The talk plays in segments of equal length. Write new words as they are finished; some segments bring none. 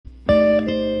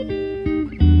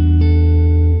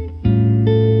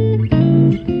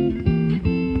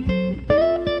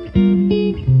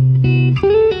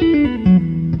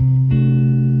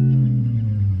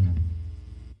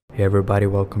everybody,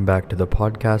 welcome back to the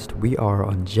podcast. We are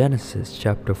on Genesis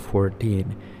chapter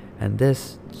 14, and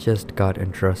this just got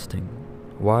interesting.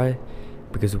 Why?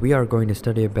 Because we are going to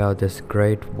study about this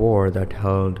great war that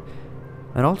held,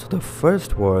 and also the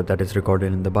first war that is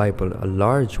recorded in the Bible, a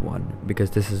large one,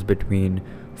 because this is between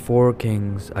 4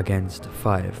 kings against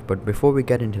 5. But before we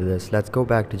get into this, let's go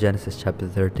back to Genesis chapter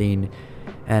 13,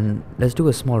 and let's do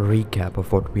a small recap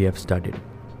of what we have studied.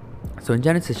 So in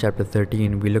Genesis chapter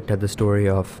 13, we looked at the story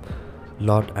of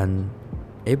Lot and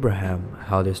Abraham,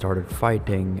 how they started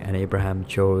fighting, and Abraham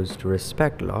chose to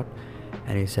respect Lot,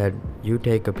 and he said, you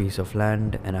take a piece of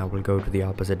land and I will go to the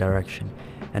opposite direction.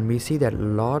 And we see that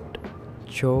Lot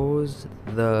chose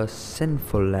the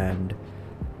sinful land.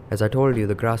 As I told you,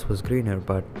 the grass was greener,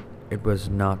 but it was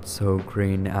not so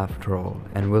green after all,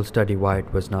 and we'll study why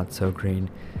it was not so green.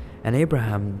 And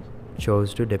Abraham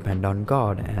chose to depend on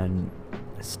God and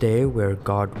stay where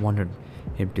God wanted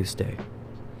him to stay.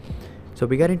 So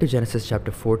we get into Genesis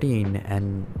chapter 14,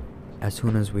 and as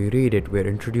soon as we read it, we're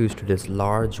introduced to this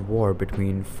large war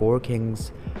between 4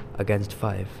 kings against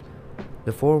 5.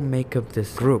 The 4 make up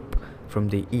this group from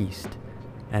the east,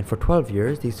 and for 12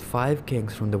 years these 5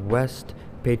 kings from the west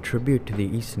paid tribute to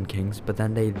the eastern kings, but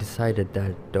then they decided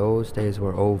that those days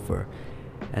were over,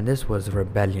 and this was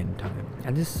rebellion time.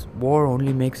 And this war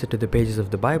only makes it to the pages of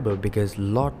the Bible because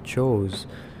Lot chose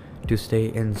to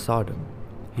stay in Sodom.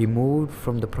 He moved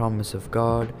from the promise of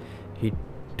God, he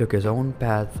took his own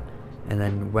path, and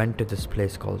then went to this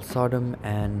place called Sodom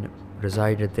and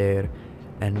resided there.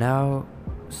 And now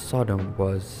Sodom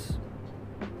was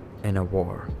in a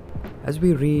war. As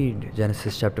we read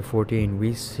Genesis chapter 14,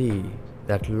 we see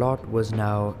that Lot was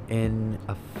now in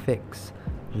a fix.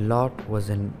 Lot was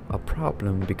in a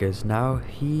problem because now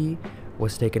he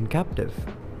was taken captive.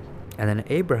 And then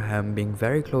Abraham, being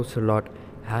very close to Lot,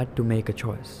 had to make a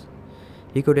choice.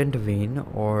 He could intervene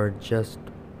or just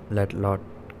let Lot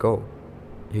go.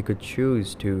 He could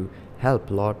choose to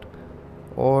help Lot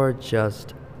or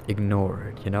just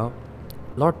ignore it,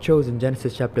 Lot chose in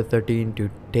Genesis chapter 13 to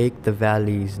take the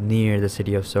valleys near the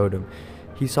city of Sodom.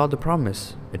 He saw the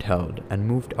promise it held and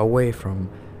moved away from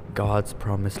God's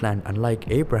promised land,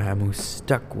 unlike Abraham, who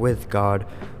stuck with God,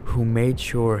 who made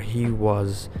sure he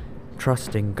was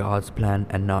trusting God's plan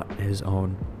and not his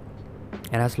own.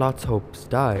 And as Lot's hopes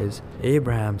dies,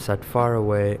 Abraham sat far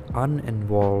away,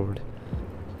 uninvolved,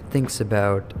 thinks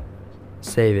about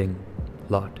saving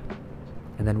Lot.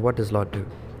 And then what does Lot do?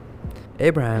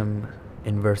 Abraham,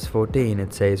 in verse 14,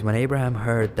 it says, when Abraham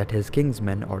heard that his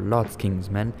kinsmen, or Lot's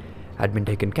kinsmen, had been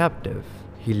taken captive,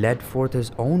 he led forth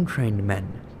his own trained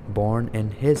men, born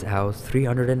in his house,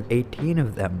 318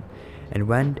 of them, and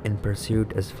went in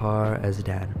pursuit as far as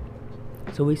Dan.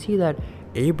 So we see that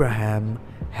Abraham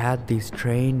had these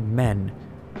trained men,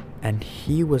 and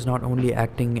he was not only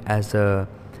acting as a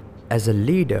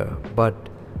leader, but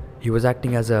he was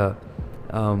acting as a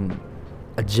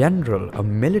general, a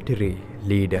military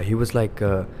leader. He was like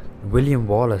a William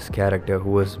Wallace character who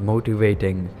was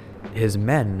motivating his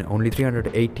men, only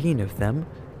 318 of them.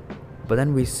 But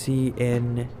then we see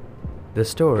in the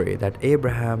story that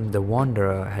Abraham the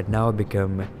wanderer had now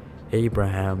become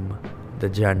Abraham the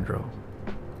general.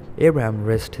 Abraham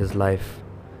risked his life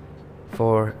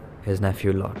for his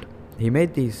nephew Lot. He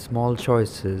made these small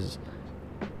choices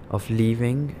of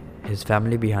leaving his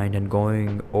family behind and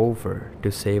going over to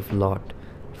save Lot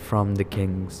from the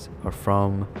kings or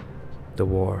from the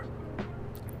war.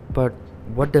 But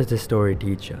what does this story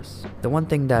teach us? The one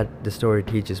thing that the story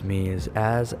teaches me is,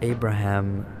 as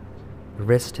Abraham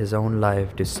risked his own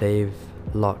life to save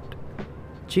Lot,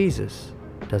 Jesus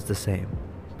does the same.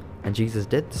 And Jesus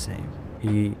did the same.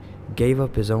 He gave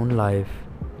up his own life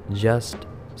just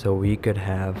so we could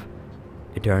have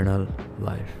eternal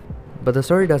life. But the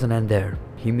story doesn't end there.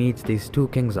 He meets these 2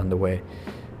 kings on the way,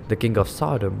 the king of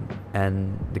Sodom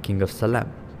and the king of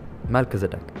Salem,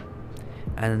 Melchizedek.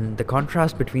 And the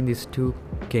contrast between these 2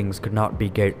 kings could not be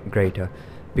greater,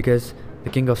 because the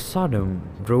king of Sodom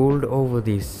ruled over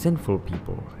these sinful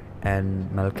people,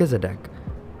 and Melchizedek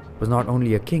was not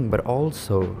only a king but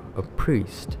also a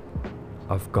priest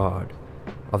of God,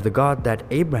 of the God that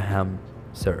Abraham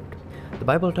served. The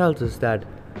Bible tells us that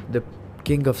the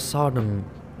king of Sodom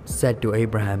said to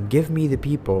Abraham, give me the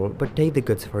people, but take the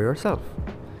goods for yourself.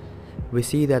 We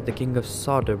see that the king of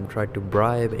Sodom tried to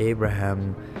bribe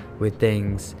Abraham with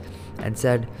things and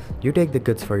said, you take the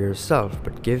goods for yourself,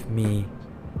 but give me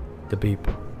the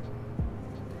people.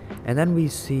 And then we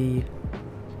see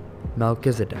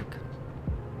Melchizedek,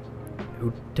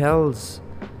 who tells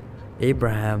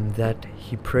Abraham that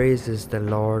he praises the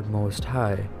Lord Most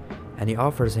High, and he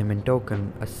offers him in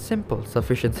token a simple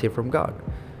sufficiency from God,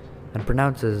 and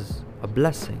pronounces a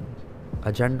blessing,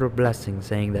 a general blessing,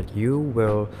 saying that you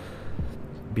will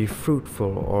be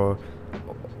fruitful,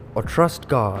 or trust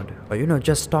God, or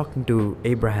just talking to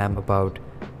Abraham about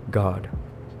God.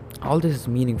 All this is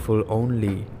meaningful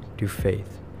only to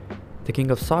faith. The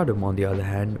king of Sodom, on the other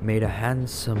hand, made a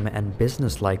handsome and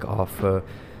businesslike offer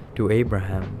to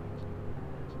Abraham.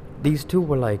 These two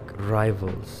were like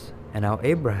rivals, and now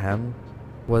Abraham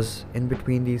was in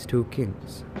between these two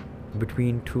kings,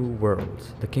 between two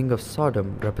worlds. The king of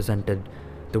Sodom represented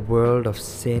the world of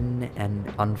sin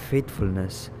and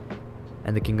unfaithfulness,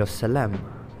 and the king of Salem,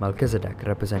 Melchizedek,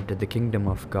 represented the kingdom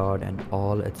of God and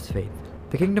all its faith.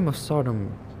 The kingdom of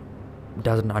Sodom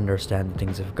doesn't understand the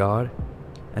things of God,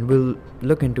 and we'll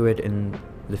look into it in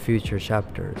the future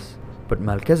chapters. But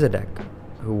Melchizedek,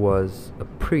 who was a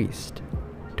priest,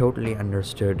 totally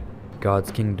understood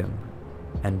God's kingdom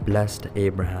and blessed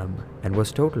Abraham and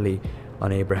was totally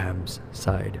on Abraham's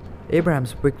side.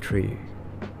 Abraham's victory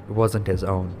wasn't his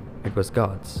own, it was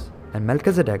God's, and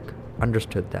Melchizedek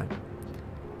understood that.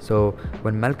 So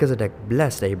when Melchizedek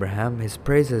blessed Abraham, his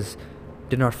praises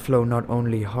did not flow not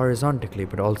only horizontally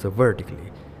but also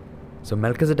vertically. So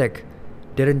Melchizedek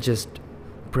didn't just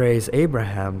praise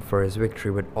Abraham for his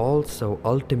victory, but also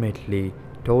ultimately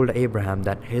told Abraham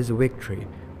that his victory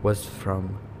was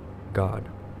from God.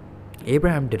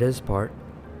 Abraham did his part,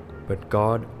 but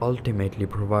God ultimately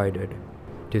provided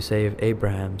to save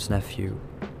Abraham's nephew,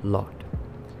 Lot.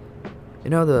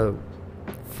 The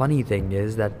funny thing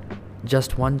is that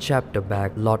just one chapter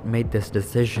back, Lot made this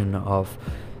decision of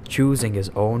choosing his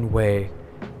own way,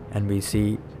 and we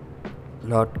see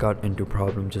Lot got into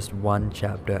problem just one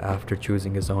chapter after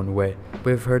choosing his own way.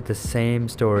 We've heard the same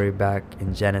story back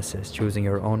in Genesis, choosing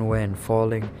your own way and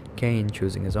falling, Cain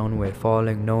choosing his own way,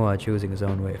 falling, Noah choosing his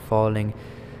own way, falling,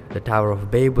 the Tower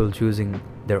of Babel choosing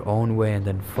their own way and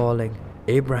then falling,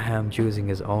 Abraham choosing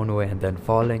his own way and then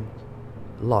falling,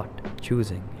 Lot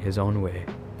choosing his own way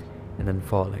and then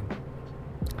falling.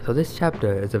 So this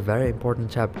chapter is a very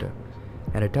important chapter,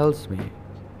 and it tells me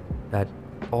that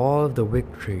all of the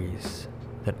victories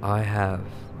that I have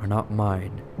are not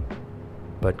mine,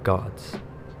 but God's.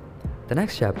 The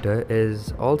next chapter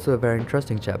is also a very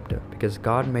interesting chapter because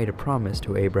God made a promise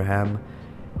to Abraham.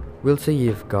 We'll see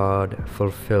if God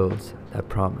fulfills that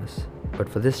promise. But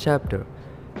for this chapter,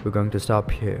 we're going to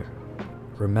stop here.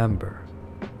 Remember,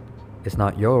 it's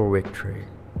not your victory,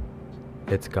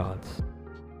 it's God's.